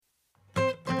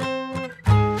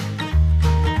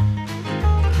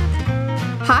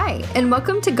and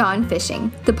welcome to Gone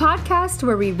Phishing, the podcast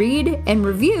where we read and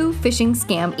review phishing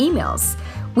scam emails.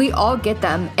 We all get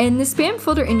them, and the spam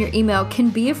folder in your email can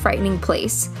be a frightening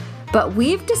place. But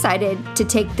we've decided to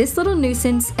take this little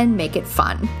nuisance and make it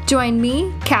fun. Join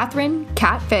me, Catherine,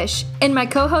 Catfish, and my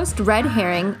co-host Red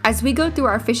Herring as we go through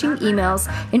our phishing emails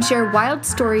and share wild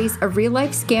stories of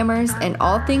real-life scammers and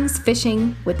all things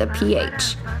phishing with a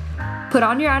PH. Put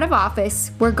on your out of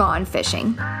office, we're gone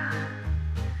phishing.